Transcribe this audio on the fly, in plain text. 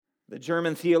The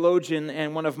German theologian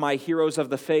and one of my heroes of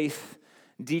the faith,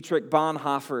 Dietrich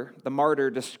Bonhoeffer, the martyr,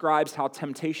 describes how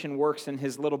temptation works in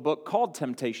his little book called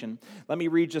Temptation. Let me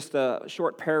read just a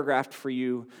short paragraph for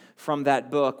you from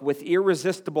that book. With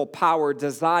irresistible power,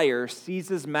 desire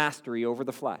seizes mastery over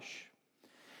the flesh.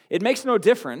 It makes no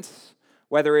difference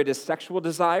whether it is sexual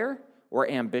desire or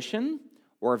ambition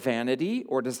or vanity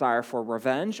or desire for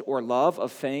revenge or love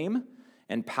of fame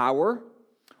and power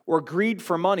or greed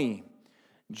for money.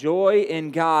 Joy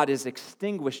in God is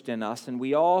extinguished in us, and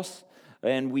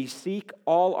we seek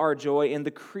all our joy in the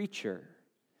creature.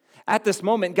 At this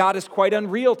moment, God is quite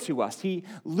unreal to us. He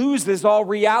loses all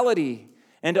reality,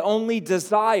 and only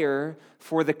desire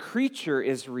for the creature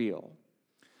is real.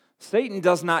 Satan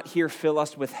does not here fill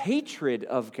us with hatred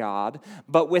of God,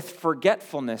 but with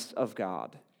forgetfulness of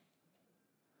God.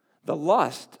 The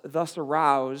lust thus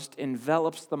aroused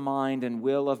envelops the mind and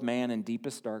will of man in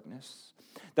deepest darkness.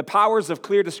 The powers of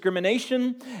clear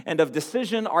discrimination and of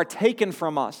decision are taken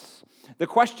from us. The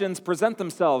questions present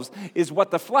themselves. Is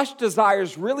what the flesh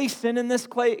desires really sin in this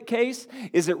case?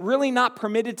 Is it really not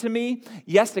permitted to me?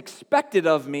 Yes, expected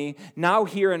of me, now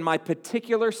here in my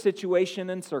particular situation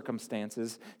and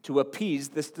circumstances, to appease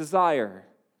this desire.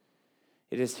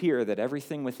 It is here that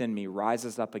everything within me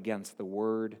rises up against the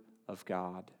word of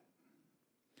God.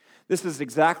 This is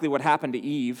exactly what happened to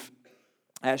Eve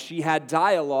as she had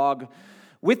dialogue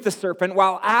with the serpent,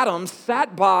 while Adam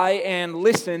sat by and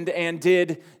listened and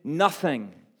did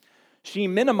nothing. She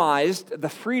minimized the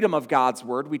freedom of God's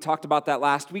word. We talked about that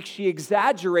last week. She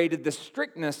exaggerated the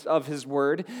strictness of his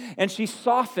word, and she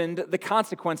softened the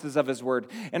consequences of his word.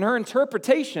 And her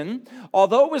interpretation,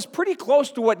 although it was pretty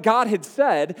close to what God had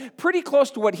said, pretty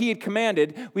close to what he had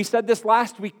commanded, we said this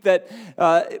last week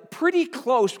that pretty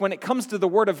close when it comes to the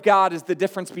word of God is the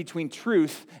difference between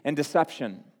truth and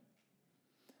deception.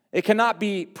 It cannot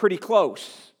be pretty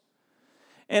close.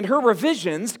 And her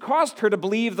revisions caused her to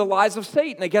believe the lies of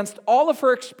Satan against all of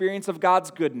her experience of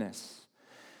God's goodness.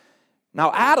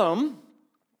 Now, Adam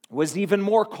was even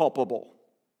more culpable.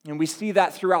 And we see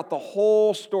that throughout the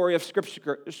whole story of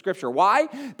Scripture. Why?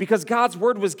 Because God's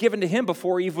word was given to him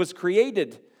before Eve was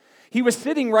created. He was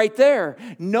sitting right there,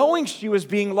 knowing she was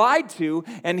being lied to,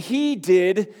 and he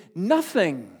did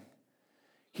nothing.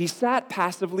 He sat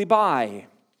passively by.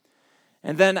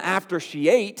 And then after she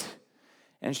ate,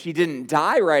 and she didn't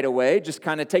die right away, just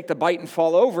kind of take the bite and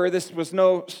fall over, this was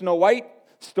no Snow White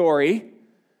story.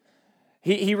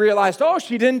 He realized, oh,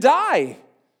 she didn't die.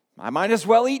 I might as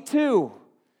well eat too.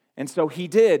 And so he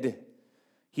did.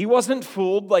 He wasn't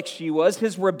fooled like she was.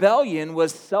 His rebellion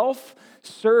was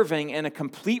self-serving and a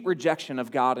complete rejection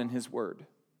of God and his word.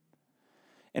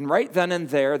 And right then and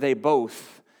there, they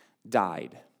both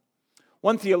died.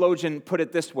 One theologian put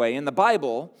it this way: in the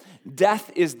Bible,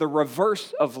 death is the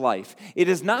reverse of life. It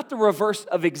is not the reverse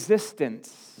of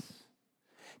existence.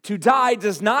 To die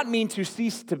does not mean to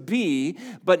cease to be,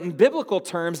 but in biblical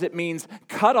terms, it means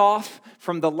cut off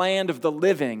from the land of the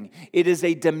living. It is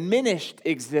a diminished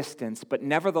existence, but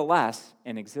nevertheless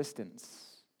an existence.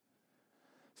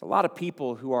 There's a lot of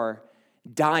people who are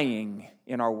dying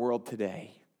in our world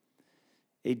today.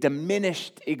 A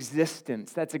diminished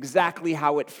existence. That's exactly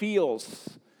how it feels.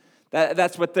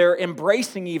 That's what they're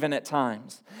embracing even at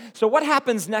times. So what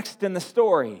happens next in the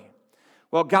story?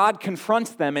 Well, God confronts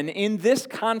them, and in this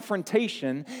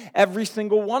confrontation, every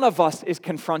single one of us is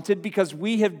confronted because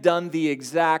we have done the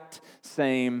exact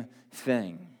same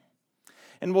thing.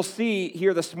 And we'll see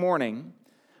here this morning,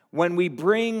 when we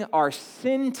bring our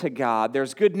sin to God,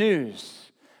 there's good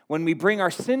news. When we bring our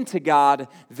sin to God,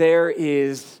 there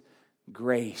is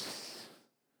grace.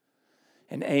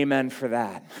 And amen for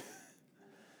that.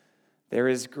 There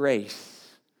is grace.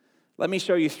 Let me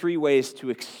show you 3 ways to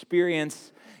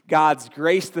experience God's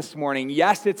grace this morning.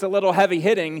 Yes, it's a little heavy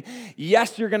hitting.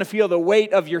 Yes, you're going to feel the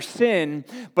weight of your sin.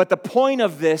 But the point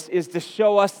of this is to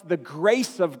show us the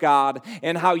grace of God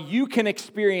and how you can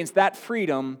experience that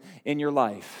freedom in your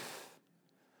life.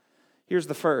 Here's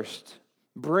the first.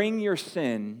 Bring your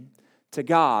sin to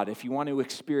God. If you want to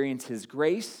experience his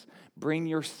grace, bring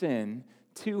your sin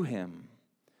to him.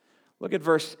 Look at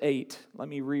verse 8. Let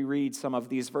me reread some of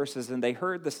these verses. And they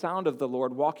heard the sound of the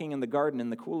Lord walking in the garden in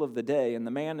the cool of the day, and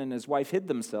the man and his wife hid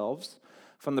themselves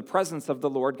from the presence of the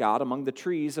Lord God among the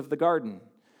trees of the garden.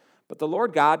 But the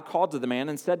Lord God called to the man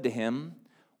and said to him,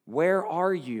 "Where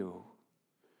are you?"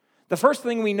 The first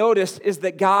thing we notice is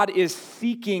that God is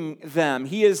seeking them.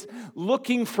 He is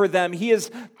looking for them. He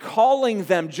is calling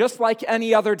them just like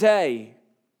any other day.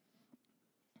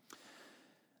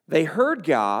 They heard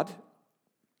God,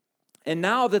 And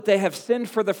now that they have sinned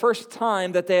for the first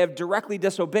time, that they have directly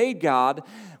disobeyed God,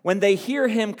 when they hear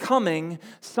him coming,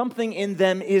 something in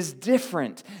them is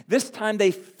different. This time they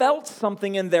felt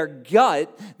something in their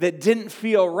gut that didn't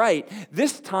feel right.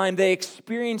 This time they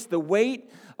experienced the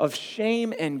weight of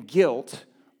shame and guilt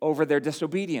over their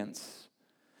disobedience.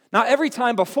 Now, every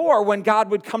time before, when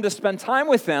God would come to spend time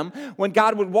with them, when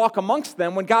God would walk amongst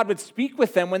them, when God would speak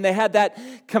with them, when they had that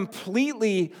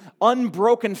completely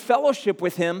unbroken fellowship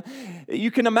with him, you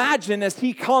can imagine as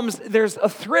he comes, there's a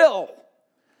thrill,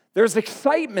 there's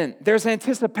excitement, there's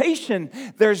anticipation,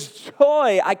 there's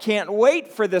joy. I can't wait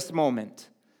for this moment.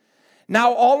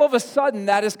 Now, all of a sudden,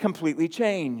 that is completely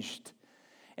changed.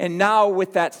 And now,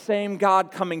 with that same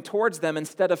God coming towards them,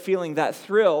 instead of feeling that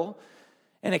thrill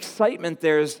and excitement,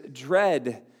 there's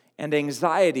dread and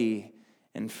anxiety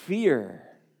and fear.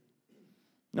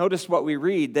 Notice what we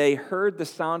read. They heard the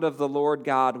sound of the Lord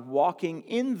God walking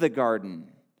in the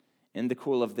garden in the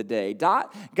cool of the day.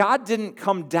 God didn't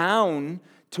come down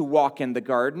to walk in the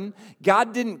garden.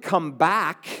 God didn't come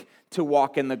back to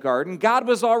walk in the garden. God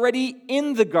was already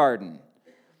in the garden.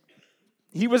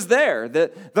 He was there.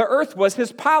 The earth was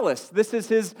his palace. This is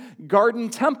his garden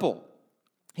temple.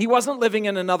 He wasn't living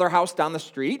in another house down the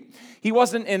street. He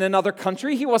wasn't in another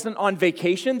country. He wasn't on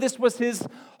vacation. This was his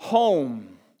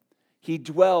home. He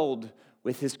dwelled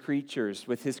with his creatures,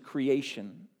 with his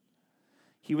creation.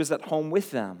 He was at home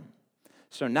with them.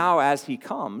 So now as he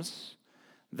comes,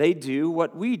 they do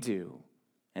what we do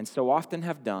and so often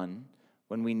have done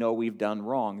when we know we've done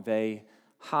wrong. They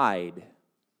hide.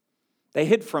 They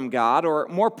hid from God, or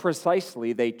more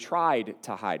precisely, they tried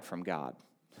to hide from God.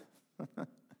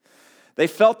 They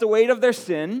felt the weight of their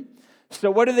sin. So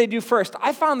what do they do first?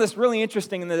 I found this really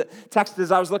interesting in the text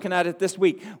as I was looking at it this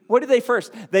week. What did they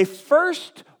first? They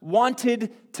first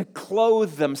wanted to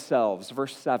clothe themselves,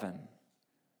 verse 7.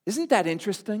 Isn't that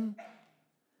interesting?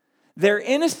 Their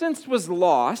innocence was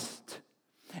lost,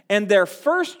 and their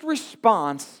first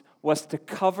response was to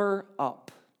cover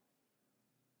up.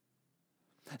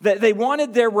 They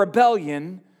wanted their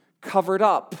rebellion covered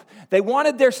up. They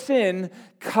wanted their sin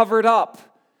covered up.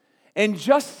 And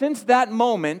just since that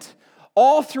moment,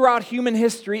 all throughout human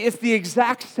history, it's the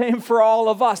exact same for all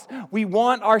of us. We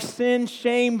want our sin,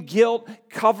 shame, guilt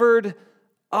covered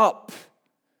up,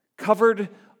 covered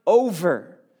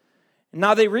over.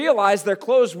 Now they realized their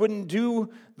clothes wouldn't do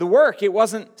the work. It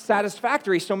wasn't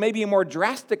satisfactory, so maybe a more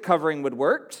drastic covering would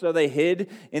work. So they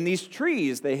hid in these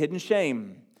trees. They hid in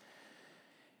shame.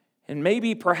 And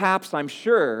maybe, perhaps, I'm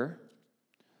sure,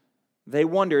 they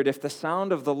wondered if the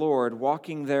sound of the Lord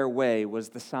walking their way was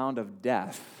the sound of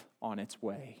death on its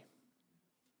way.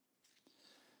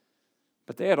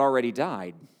 But they had already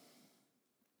died.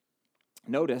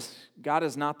 Notice, God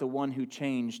is not the one who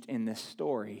changed in this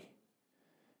story.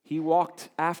 He walked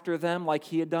after them like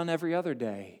he had done every other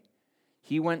day.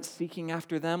 He went seeking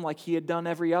after them like he had done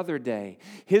every other day.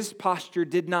 His posture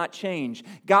did not change.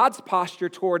 God's posture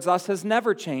towards us has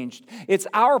never changed. It's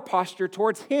our posture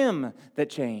towards him that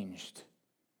changed.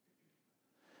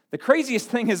 The craziest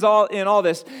thing in all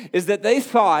this is that they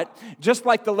thought, just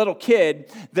like the little kid,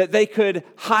 that they could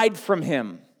hide from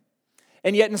him.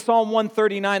 And yet in Psalm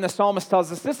 139, the psalmist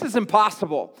tells us this is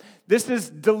impossible. This is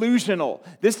delusional.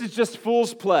 This is just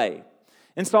fool's play.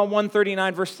 In Psalm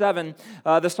 139, verse 7,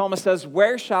 the psalmist says,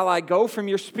 "Where shall I go from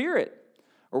your spirit?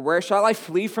 Or where shall I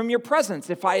flee from your presence?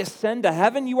 If I ascend to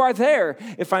heaven, you are there.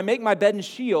 If I make my bed in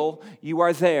Sheol, you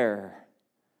are there."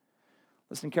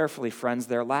 Listen carefully, friends.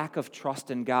 Their lack of trust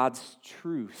in God's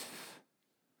truth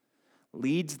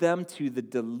leads them to the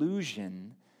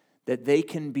delusion that they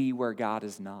can be where God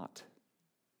is not.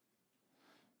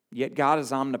 Yet God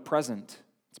is omnipresent.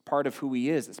 It's part of who he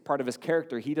is. It's part of his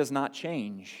character. He does not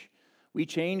change. We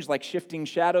change like shifting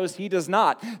shadows. He does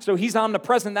not. So he's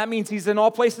omnipresent. That means he's in all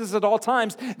places at all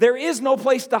times. There is no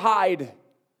place to hide.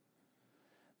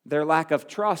 Their lack of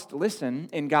trust, listen,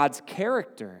 in God's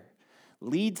character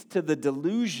leads to the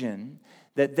delusion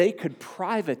that they could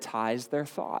privatize their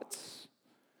thoughts.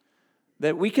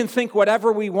 That we can think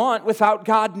whatever we want without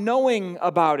God knowing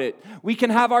about it. We can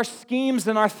have our schemes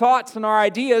and our thoughts and our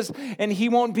ideas, and he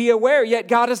won't be aware, yet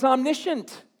God is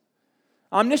omniscient.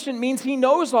 Omniscient means he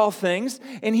knows all things,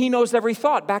 and he knows every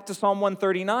thought. Back to Psalm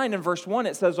 139 and verse 1,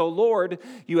 it says, "O Lord,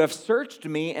 you have searched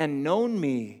me and known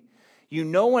me. You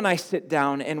know when I sit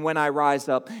down and when I rise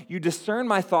up. You discern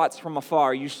my thoughts from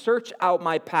afar. You search out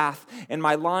my path and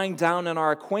my lying down and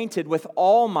are acquainted with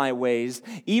all my ways.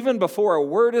 Even before a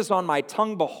word is on my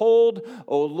tongue, behold,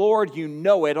 O Lord, you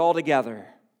know it altogether."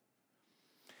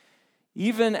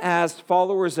 Even as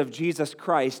followers of Jesus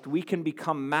Christ, we can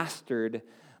become mastered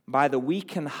by the "we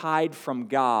can hide from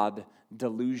God"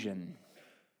 delusion.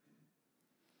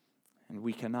 And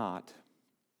we cannot.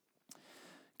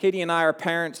 Katie and I are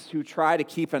parents who try to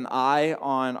keep an eye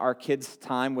on our kids'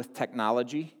 time with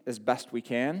technology as best we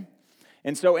can.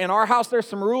 And so in our house, there's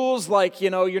some rules like,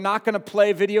 you're not going to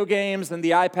play video games and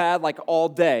the iPad like all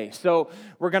day. So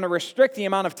we're going to restrict the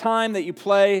amount of time that you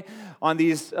play on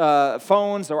these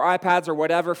phones or iPads or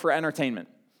whatever for entertainment.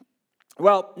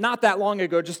 Well, not that long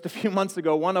ago, just a few months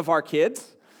ago, one of our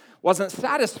kids wasn't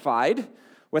satisfied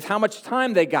with how much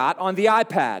time they got on the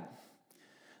iPad.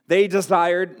 They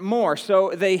desired more.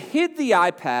 So they hid the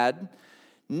iPad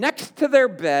next to their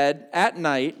bed at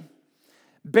night,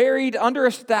 buried under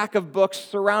a stack of books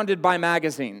surrounded by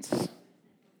magazines.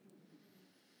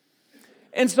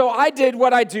 And so I did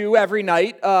what I do every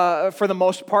night for the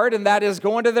most part, and that is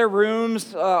go into their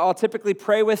rooms. I'll typically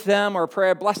pray with them or pray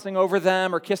a blessing over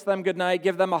them or kiss them goodnight,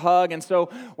 give them a hug. And so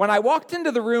when I walked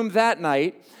into the room that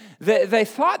night, they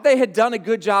thought they had done a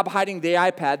good job hiding the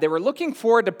iPad. They were looking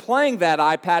forward to playing that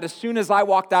iPad as soon as I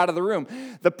walked out of the room.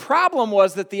 The problem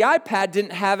was that the iPad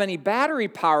didn't have any battery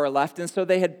power left, and so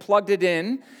they had plugged it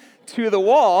in to the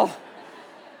wall.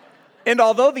 And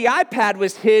although the iPad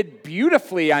was hid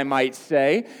beautifully, I might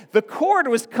say, the cord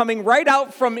was coming right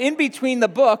out from in between the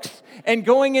books and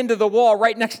going into the wall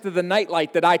right next to the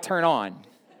nightlight that I turn on.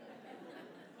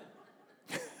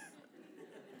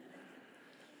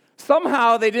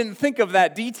 Somehow they didn't think of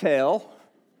that detail.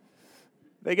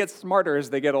 They get smarter as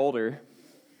they get older.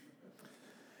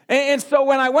 And so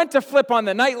when I went to flip on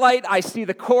the nightlight, I see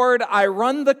the cord. I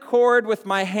run the cord with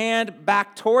my hand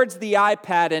back towards the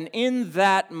iPad, and in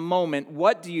that moment,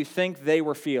 what do you think they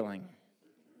were feeling?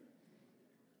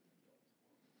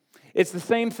 It's the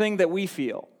same thing that we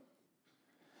feel.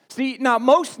 See, now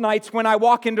most nights when I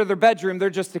walk into their bedroom, they're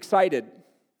just excited.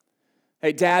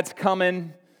 Hey, Dad's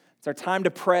coming. It's our time to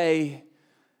pray.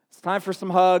 It's time for some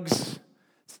hugs.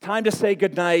 It's time to say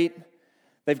goodnight.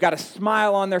 They've got a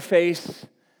smile on their face.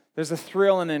 There's a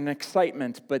thrill and an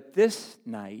excitement. But this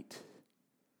night,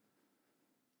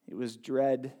 it was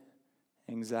dread,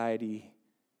 anxiety,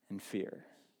 and fear.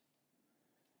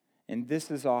 And this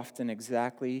is often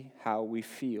exactly how we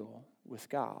feel with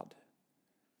God,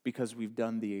 because we've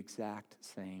done the exact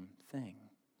same thing.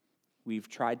 We've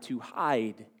tried to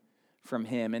hide from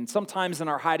him. And sometimes in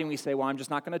our hiding, we say, well, I'm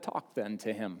just not going to talk then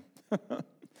to him.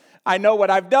 I know what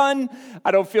I've done.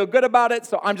 I don't feel good about it,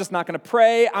 so I'm just not going to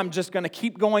pray. I'm just going to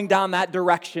keep going down that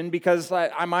direction because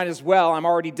I might as well. I'm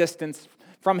already distanced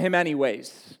from him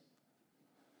anyways.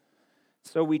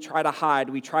 So we try to hide.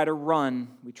 We try to run.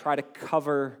 We try to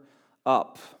cover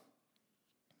up.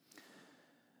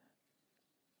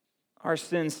 Our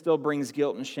sin still brings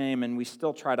guilt and shame, and we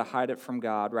still try to hide it from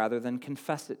God rather than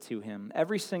confess it to him.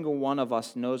 Every single one of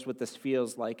us knows what this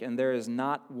feels like, and there is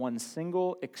not one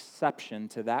single exception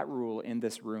to that rule in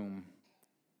this room.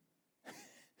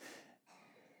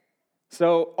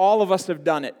 So all of us have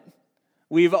done it.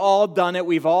 We've all done it.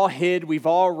 We've all hid. We've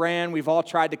all ran. We've all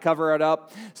tried to cover it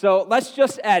up. So let's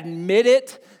just admit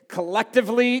it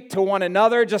collectively to one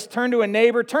another. Just turn to a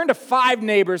neighbor. Turn to 5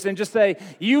 neighbors and just say,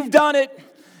 you've done it.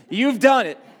 You've done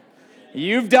it.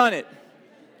 You've done it.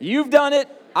 You've done it.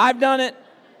 I've done it.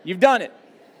 You've done it.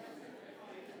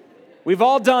 We've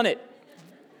all done it.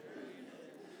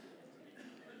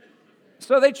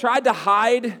 So they tried to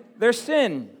hide their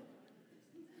sin.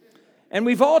 And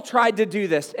we've all tried to do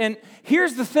this. And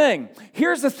here's the thing.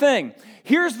 Here's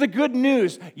the good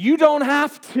news. You don't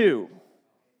have to.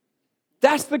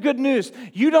 That's the good news.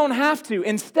 You don't have to.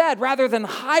 Instead, rather than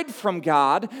hide from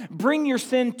God, bring your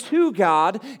sin to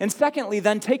God, and secondly,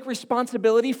 then take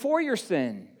responsibility for your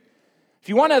sin. If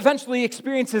you want to eventually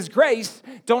experience his grace,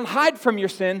 don't hide from your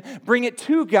sin, bring it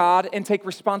to God, and take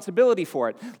responsibility for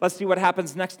it. Let's see what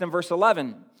happens next in verse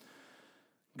 11.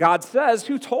 God says,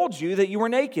 "Who told you that you were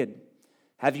naked?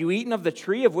 Have you eaten of the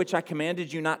tree of which I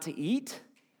commanded you not to eat?"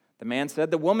 The man said,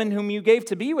 "The woman whom you gave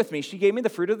to be with me, she gave me the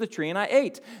fruit of the tree and I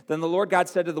ate." Then the Lord God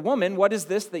said to the woman, "What is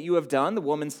this that you have done?" The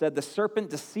woman said, "The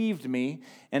serpent deceived me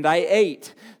and I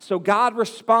ate." So God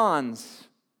responds.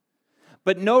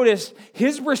 But notice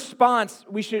his response,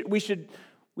 we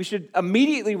should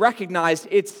immediately recognize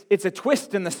it's a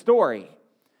twist in the story.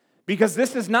 Because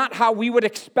this is not how we would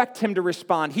expect him to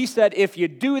respond. He said, if you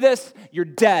do this, you're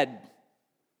dead.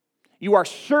 You are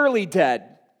surely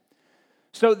dead.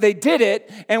 So they did it,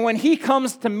 and when he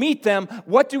comes to meet them,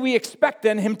 what do we expect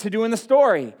then him to do in the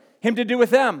story? Him to do with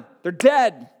them? They're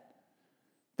dead.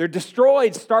 They're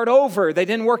destroyed. Start over. They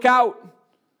didn't work out.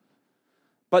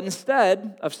 But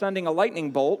instead of sending a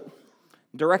lightning bolt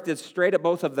directed straight at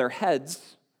both of their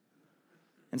heads,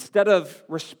 instead of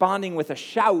responding with a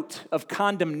shout of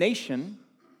condemnation,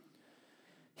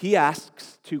 he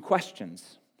asks two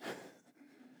questions.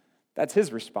 That's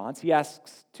his response. He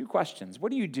asks two questions.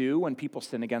 What do you do when people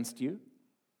sin against you?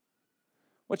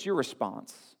 What's your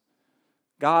response?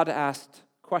 God asked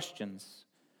questions.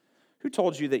 Who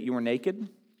told you that you were naked?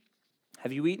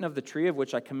 Have you eaten of the tree of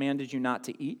which I commanded you not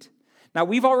to eat? Now,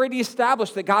 we've already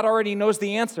established that God already knows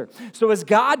the answer. So is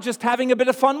God just having a bit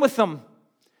of fun with them?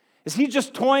 Is he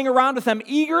just toying around with them,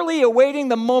 eagerly awaiting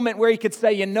the moment where he could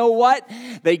say, you know what?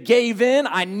 They gave in.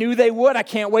 I knew they would. I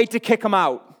can't wait to kick them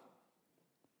out.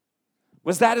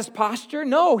 Was that his posture?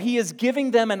 No, he is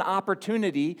giving them an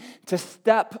opportunity to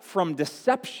step from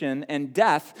deception and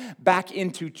death back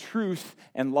into truth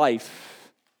and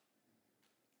life.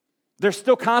 There's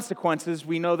still consequences.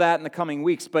 We know that in the coming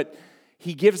weeks, but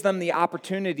he gives them the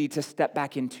opportunity to step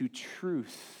back into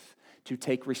truth, to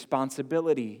take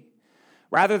responsibility.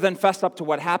 Rather than fess up to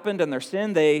what happened and their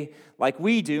sin, they, like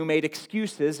we do, made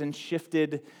excuses and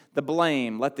shifted the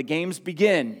blame. Let the games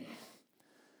begin.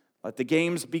 Let the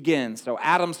games begin. So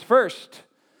Adam's first.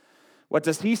 What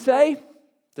does he say?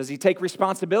 Does he take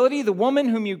responsibility? The woman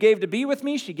whom you gave to be with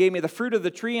me, she gave me the fruit of the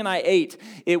tree and I ate.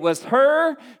 It was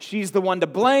her. She's the one to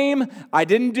blame. I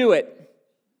didn't do it.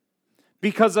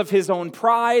 Because of his own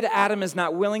pride, Adam is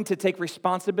not willing to take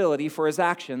responsibility for his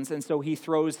actions, and so he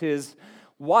throws his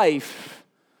wife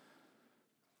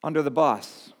under the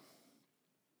bus.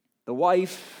 The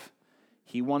wife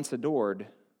he once adored.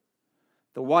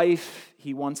 The wife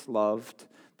he once loved,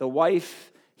 the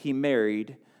wife he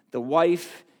married, the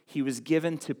wife he was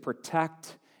given to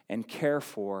protect and care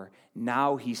for,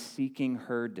 now he's seeking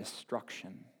her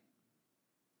destruction.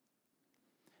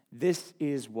 This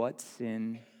is what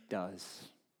sin does.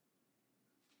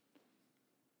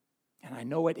 And I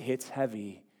know it hits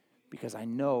heavy because I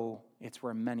know it's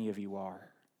where many of you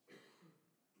are.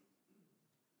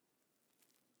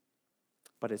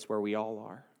 But it's where we all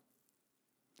are.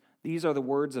 These are the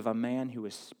words of a man who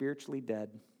is spiritually dead.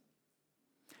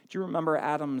 Do you remember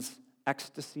Adam's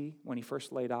ecstasy when he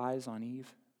first laid eyes on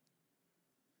Eve?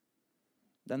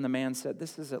 Then the man said,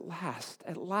 this is at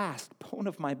last, bone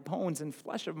of my bones and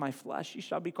flesh of my flesh. She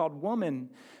shall be called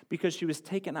woman because she was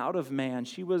taken out of man.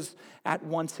 She was at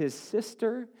once his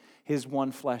sister, his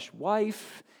one flesh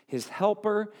wife, his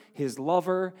helper, his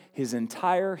lover, his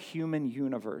entire human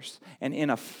universe. And in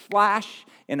a flash,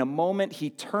 in a moment, he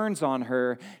turns on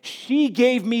her. She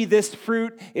gave me this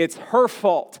fruit. It's her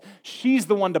fault. She's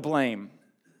the one to blame.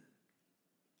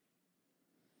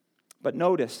 But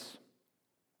notice,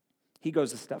 he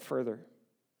goes a step further.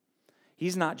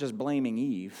 He's not just blaming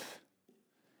Eve.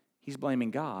 He's blaming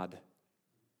God.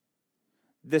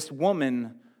 This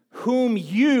woman whom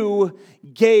you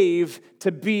gave to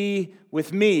be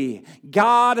with me.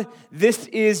 God, this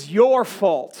is your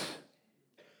fault.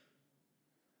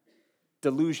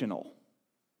 Delusional.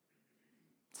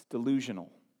 It's delusional.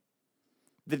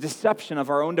 The deception of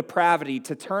our own depravity,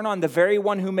 to turn on the very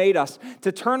one who made us,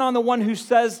 to turn on the one who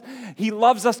says he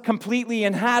loves us completely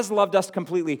and has loved us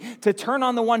completely, to turn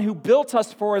on the one who built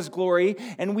us for his glory,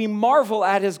 and we marvel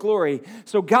at his glory.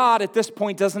 So God, at this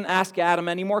point, doesn't ask Adam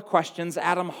any more questions.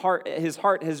 His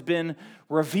heart has been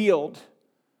revealed.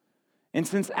 And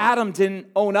since Adam didn't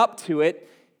own up to it,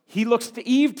 he looks to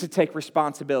Eve to take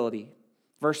responsibility.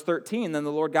 Verse 13, then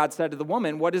the Lord God said to the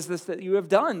woman, what is this that you have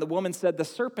done? The woman said, the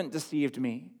serpent deceived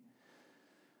me.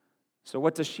 So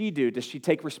what does she do? Does she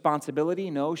take responsibility?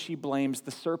 No, she blames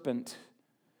the serpent.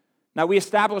 Now, we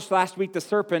established last week the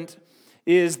serpent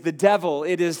is the devil.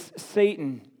 It is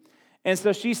Satan. And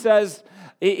so she says,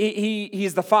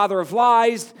 he's the father of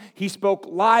lies. He spoke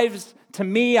lies to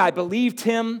me. I believed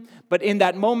him. But in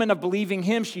that moment of believing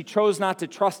him, she chose not to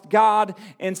trust God.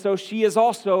 And so she is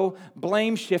also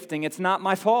blame shifting. It's not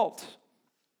my fault.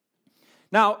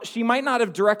 Now, she might not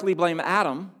have directly blamed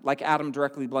Adam, like Adam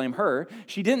directly blamed her.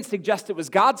 She didn't suggest it was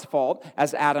God's fault,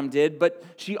 as Adam did, but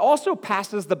she also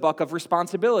passes the buck of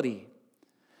responsibility.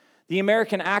 The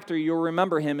American actor, you'll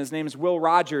remember him, his name is Will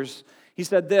Rogers. He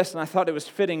said this, and I thought it was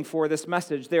fitting for this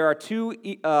message. There are two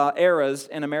eras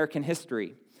in American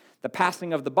history: the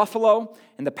passing of the buffalo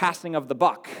and the passing of the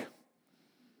buck.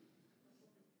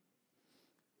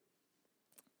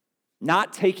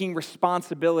 Not taking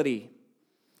responsibility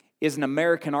is an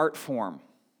American art form.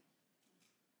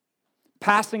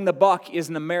 Passing the buck is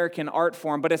an American art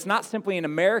form, but it's not simply an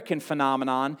American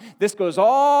phenomenon. This goes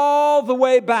all the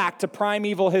way back to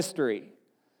primeval history.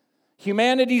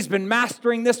 Humanity's been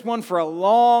mastering this one for a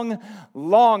long,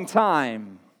 long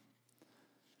time.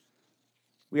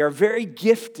 We are very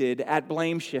gifted at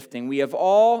blame shifting. We have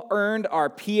all earned our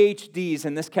PhDs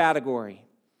in this category.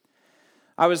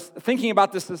 I was thinking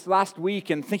about this last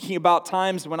week and thinking about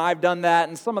times when I've done that,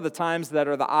 and some of the times that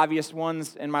are the obvious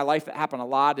ones in my life that happen a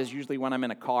lot is usually when I'm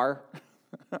in a car.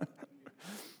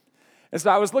 And so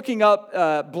I was looking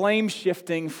up blame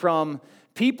shifting from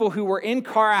people who were in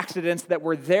car accidents that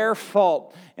were their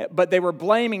fault, but they were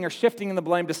blaming or shifting the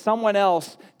blame to someone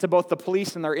else, to both the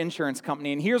police and their insurance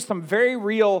company. And here's some very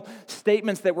real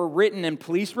statements that were written in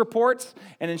police reports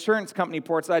and insurance company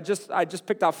reports. I just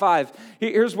picked out 5.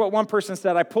 Here's what one person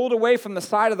said. I pulled away from the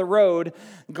side of the road,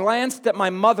 glanced at my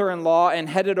mother-in-law, and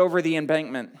headed over the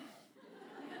embankment.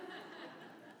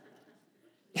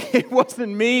 It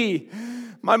wasn't me.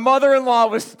 My mother-in-law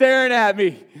was staring at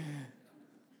me.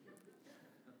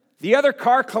 The other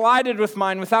car collided with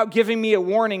mine without giving me a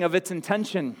warning of its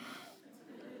intention.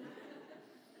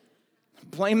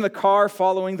 Blame the car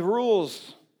following the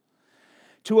rules.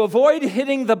 To avoid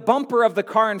hitting the bumper of the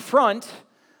car in front,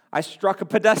 I struck a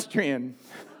pedestrian.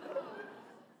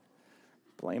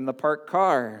 Blame the parked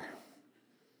car.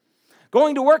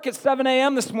 Going to work at 7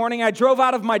 a.m. this morning, I drove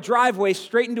out of my driveway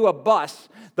straight into a bus.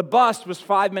 The bus was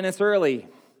 5 minutes early.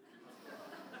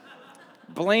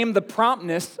 Blame the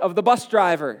promptness of the bus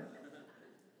driver.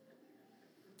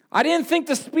 I didn't think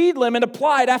the speed limit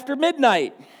applied after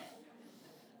midnight.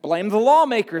 Blame the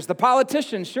lawmakers, the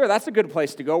politicians. Sure, that's a good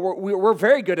place to go. We're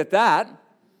very good at that.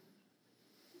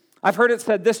 I've heard it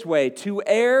said this way: to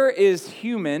err is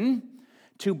human,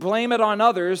 to blame it on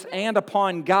others and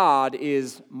upon God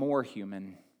is more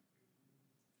human.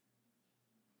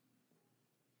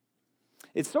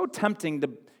 It's so tempting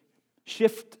to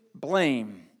shift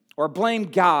blame or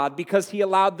blame God because he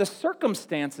allowed the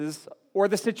circumstances or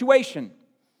the situation.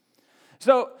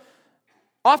 So,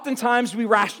 oftentimes we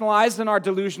rationalize in our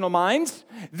delusional minds,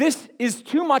 this is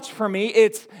too much for me.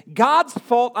 It's God's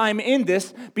fault I'm in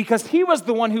this because he was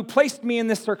the one who placed me in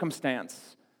this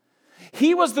circumstance.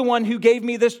 He was the one who gave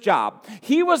me this job.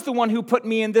 He was the one who put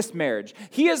me in this marriage.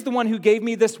 He is the one who gave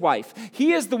me this wife.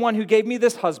 He is the one who gave me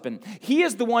this husband. He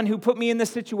is the one who put me in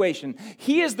this situation.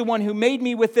 He is the one who made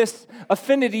me with this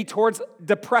affinity towards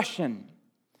depression.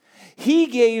 He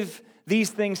gave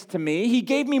these things to me. He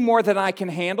gave me more than I can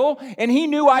handle, and he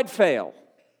knew I'd fail.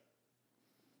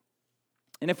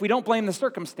 And if we don't blame the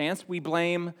circumstance, we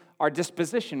blame our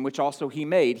disposition, which also he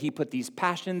made. He put these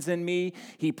passions in me.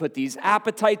 He put these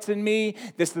appetites in me.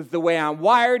 This is the way I'm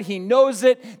wired. He knows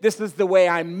it. This is the way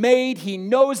I'm made. He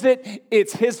knows it.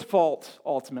 It's his fault,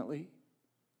 ultimately.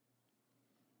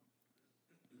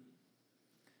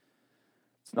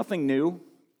 It's nothing new.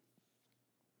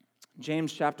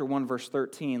 James chapter 1, verse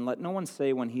 13, let no one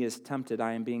say when he is tempted,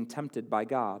 I am being tempted by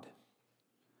God.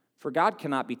 For God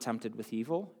cannot be tempted with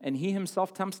evil, and he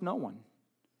himself tempts no one.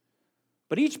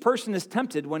 But each person is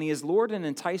tempted when he is lured and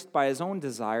enticed by his own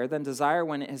desire. Then desire,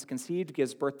 when it is conceived,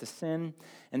 gives birth to sin,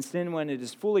 and sin, when it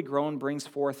is fully grown, brings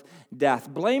forth death.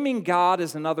 Blaming God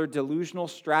is another delusional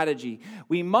strategy.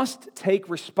 We must take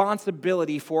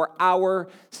responsibility for our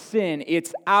sin.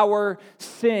 It's our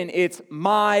sin. It's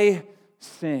my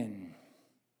sin.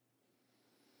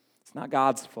 It's not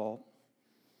God's fault.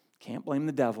 Can't blame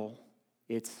the devil.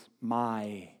 It's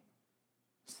my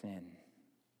sin.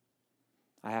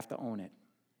 I have to own it.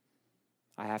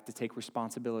 I have to take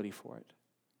responsibility for it.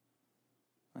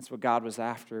 That's what God was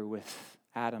after with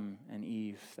Adam and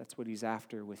Eve. That's what he's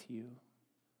after with you.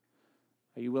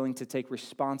 Are you willing to take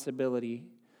responsibility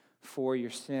for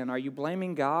your sin? Are you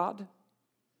blaming God?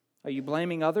 Are you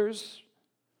blaming others?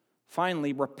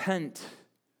 Finally, repent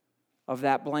of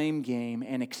that blame game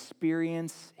and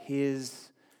experience his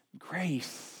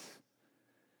grace.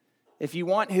 If you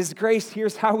want his grace,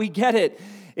 here's how we get it.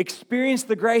 Experience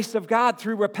the grace of God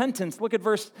through repentance. Look at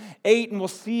verse 8 and we'll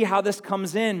see how this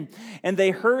comes in. And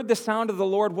they heard the sound of the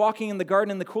Lord walking in the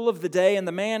garden in the cool of the day, and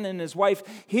the man and his wife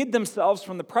hid themselves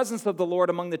from the presence of the Lord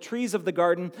among the trees of the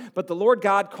garden. But the Lord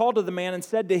God called to the man and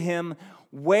said to him,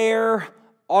 "Where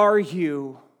are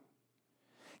you?"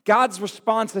 God's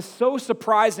response is so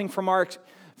surprising from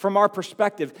our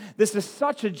perspective. This is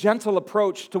such a gentle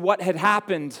approach to what had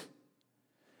happened.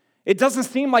 It doesn't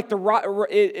seem like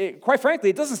quite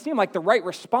frankly, it doesn't seem like the right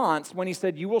response when he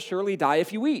said, "You will surely die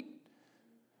if you eat."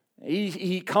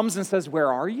 He comes and says,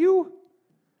 "Where are you?"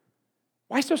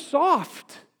 Why so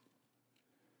soft?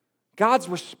 God's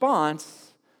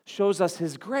response shows us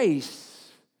his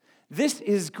grace. This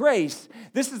is grace.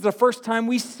 This is the first time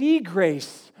we see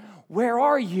grace. Where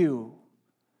are you?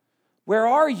 Where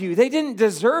are you? They didn't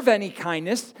deserve any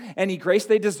kindness, any grace.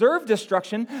 They deserved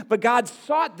destruction, but God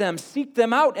sought them, seeked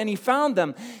them out, and he found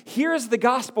them. Here's the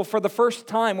gospel for the first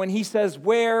time when he says,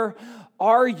 "Where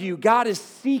are you?" God is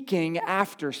seeking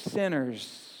after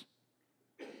sinners.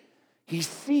 He's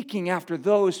seeking after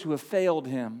those who have failed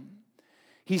him.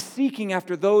 He's seeking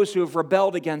after those who have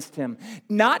rebelled against him,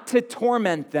 not to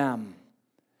torment them.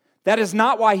 That is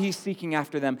not why he's seeking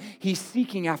after them. He's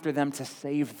seeking after them to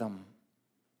save them.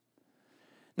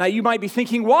 Now you might be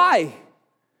thinking, why?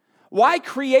 Why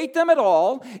create them at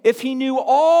all if he knew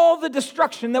all the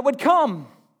destruction that would come?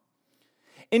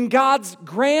 In God's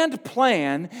grand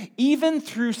plan, even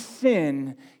through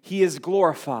sin, he is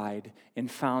glorified and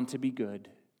found to be good.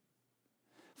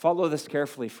 Follow this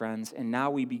carefully, friends, and now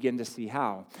we begin to see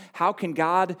how. How can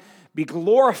God be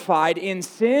glorified in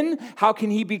sin? How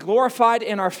can he be glorified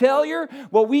in our failure?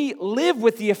 Well, we live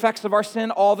with the effects of our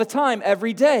sin all the time,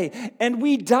 every day, and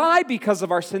we die because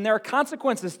of our sin. There are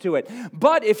consequences to it.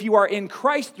 But if you are in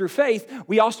Christ through faith,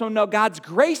 we also know God's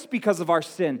grace because of our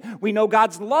sin. We know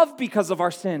God's love because of our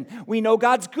sin. We know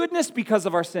God's goodness because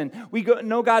of our sin. We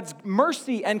know God's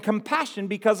mercy and compassion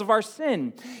because of our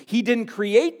sin. He didn't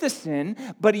create the sin,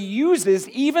 but he uses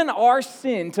even our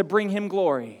sin to bring him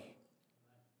glory.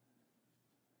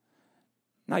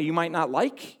 Now, you might not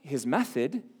like his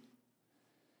method.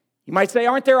 You might say,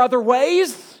 aren't there other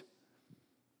ways?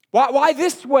 Why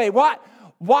this way?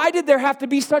 Why did there have to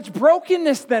be such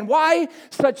brokenness then? Why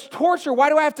such torture? Why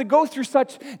do I have to go through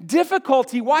such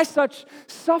difficulty? Why such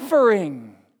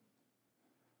suffering?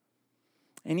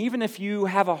 And even if you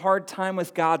have a hard time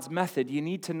with God's method, you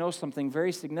need to know something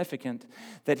very significant,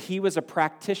 that he was a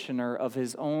practitioner of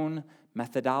his own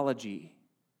methodology.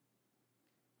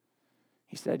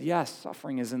 He said, yes,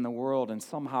 suffering is in the world, and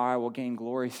somehow I will gain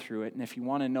glory through it. And if you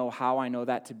want to know how I know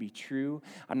that to be true,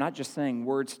 I'm not just saying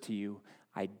words to you,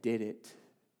 I did it.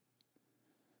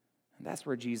 And that's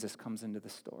where Jesus comes into the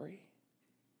story.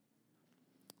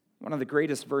 One of the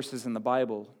greatest verses in the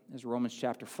Bible is Romans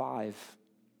chapter 5.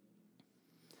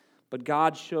 But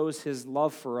God shows his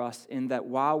love for us in that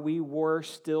while we were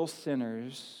still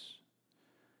sinners,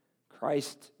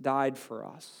 Christ died for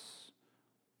us.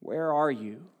 Where are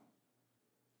you?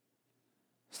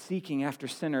 Seeking after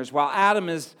sinners. While Adam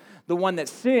is the one that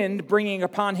sinned, bringing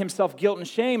upon himself guilt and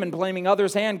shame and blaming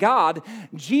others and God,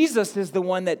 Jesus is the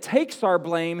one that takes our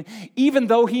blame even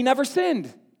though he never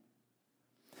sinned.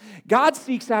 God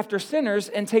seeks after sinners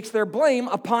and takes their blame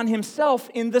upon himself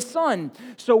in the Son.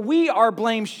 So we are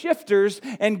blame shifters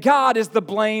and God is the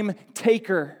blame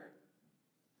taker.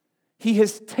 He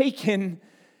has taken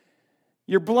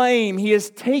your blame. He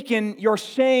has taken your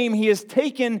shame. He has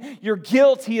taken your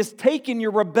guilt. He has taken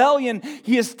your rebellion.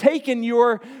 He has taken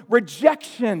your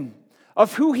rejection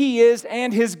of who he is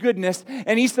and his goodness.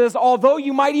 And he says, although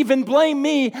you might even blame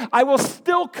me, I will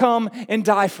still come and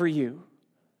die for you.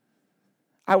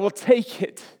 I will take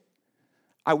it.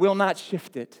 I will not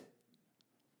shift it.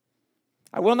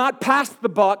 I will not pass the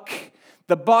buck.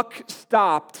 The buck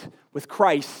stopped with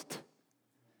Christ,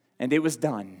 and it was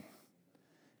done,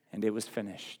 and it was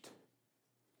finished.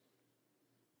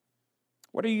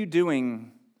 What are you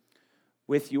doing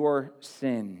with your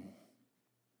sin?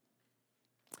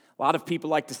 A lot of people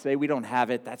like to say we don't have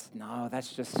it. That's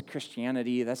just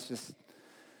Christianity. That's just,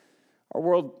 our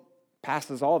world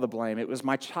passes all the blame. It was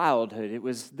my childhood. It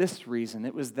was this reason.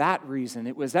 It was that reason.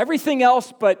 It was everything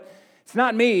else, but it's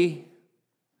not me.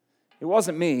 It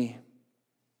wasn't me.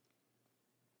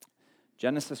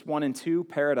 Genesis 1 and 2,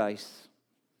 paradise.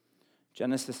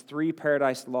 Genesis 3,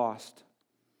 paradise lost.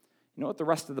 You know what the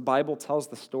rest of the Bible tells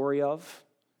the story of?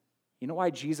 You know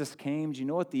why Jesus came? Do you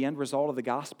know what the end result of the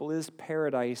gospel is?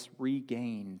 Paradise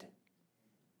regained.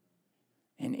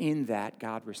 And in that,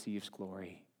 God receives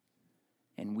glory.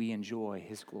 And we enjoy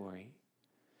his glory.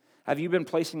 Have you been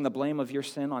placing the blame of your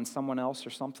sin on someone else or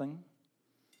something?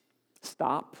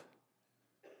 Stop.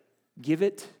 Give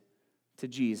it to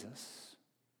Jesus.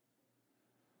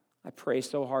 I pray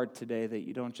so hard today that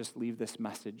you don't just leave this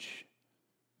message.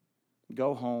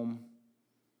 Go home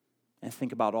and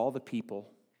think about all the people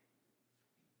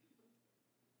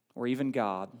or even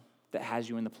God that has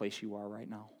you in the place you are right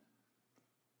now.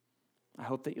 I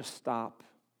hope that you'll stop,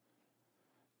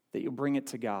 that you'll bring it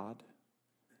to God,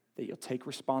 that you'll take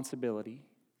responsibility,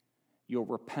 you'll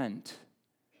repent,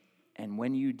 and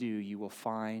when you do, you will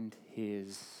find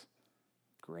his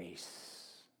grace.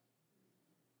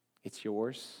 It's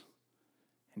yours,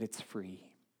 and it's free.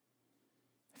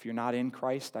 If you're not in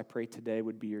Christ, I pray today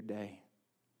would be your day.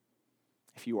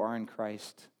 If you are in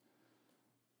Christ,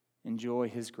 enjoy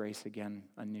his grace again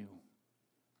anew.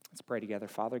 Let's pray together.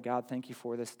 Father God, thank you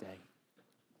for this day.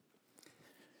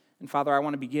 And Father, I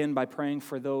want to begin by praying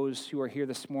for those who are here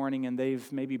this morning and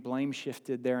they've maybe blame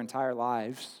shifted their entire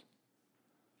lives.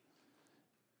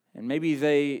 And maybe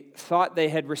they thought they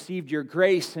had received your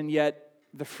grace, and yet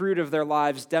the fruit of their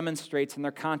lives demonstrates and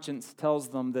their conscience tells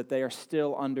them that they are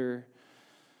still under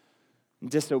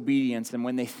disobedience. And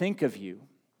when they think of you,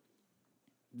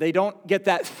 they don't get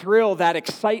that thrill, that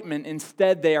excitement.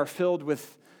 Instead, they are filled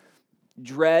with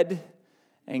dread,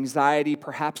 anxiety,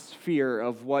 perhaps fear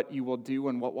of what you will do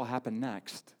and what will happen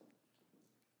next.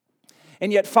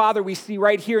 And yet, Father, we see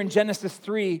right here in Genesis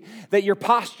 3 that your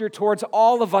posture towards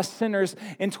all of us sinners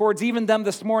and towards even them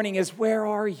this morning is, where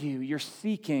are you? You're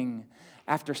seeking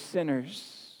after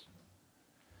sinners.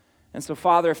 And so,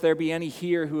 Father, if there be any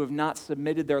here who have not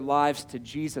submitted their lives to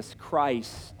Jesus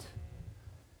Christ,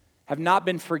 have not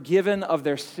been forgiven of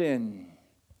their sin,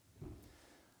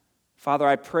 Father,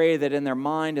 I pray that in their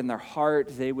mind and their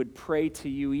heart they would pray to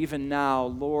you even now,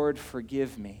 Lord,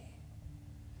 forgive me.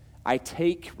 I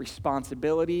take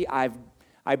responsibility. I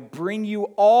bring you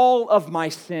all of my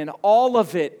sin, all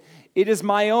of it. It is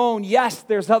my own. Yes,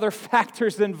 there's other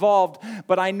factors involved,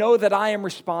 but I know that I am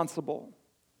responsible.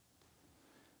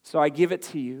 So I give it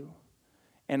to you,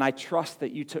 and I trust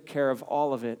that you took care of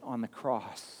all of it on the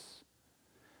cross,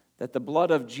 that the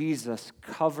blood of Jesus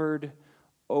covered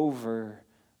over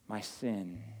my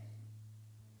sin.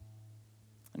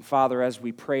 And Father, as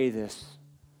we pray this,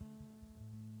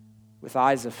 with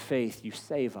eyes of faith, you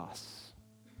save us.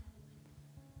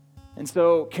 And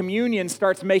so communion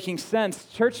starts making sense.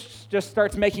 Church just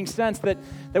starts making sense that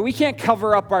we can't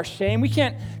cover up our shame. We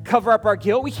can't cover up our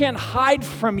guilt. We can't hide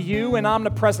from you, an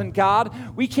omnipresent God.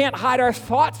 We can't hide our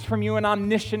thoughts from you, an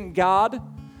omniscient God.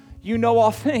 You know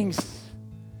all things.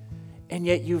 And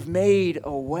yet you've made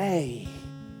a way.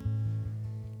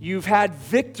 You've had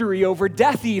victory over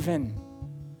death even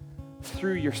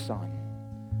through your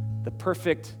Son, the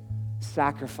perfect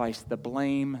sacrifice, the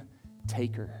blame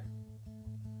taker.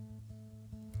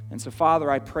 And so, Father,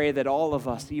 I pray that all of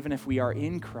us, even if we are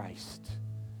in Christ,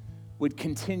 would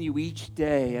continue each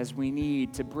day as we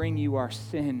need to bring you our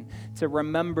sin, to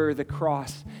remember the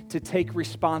cross, to take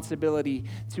responsibility,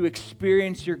 to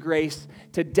experience your grace,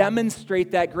 to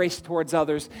demonstrate that grace towards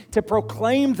others, to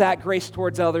proclaim that grace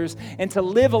towards others, and to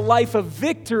live a life of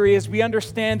victory as we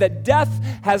understand that death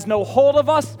has no hold of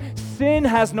us, sin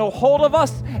has no hold of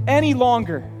us any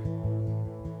longer.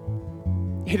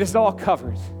 It is all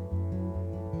covered.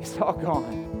 It's all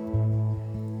gone.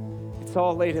 It's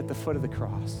all laid at the foot of the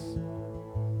cross.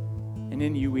 And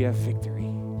in you we have victory.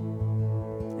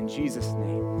 In Jesus'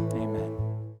 name, amen.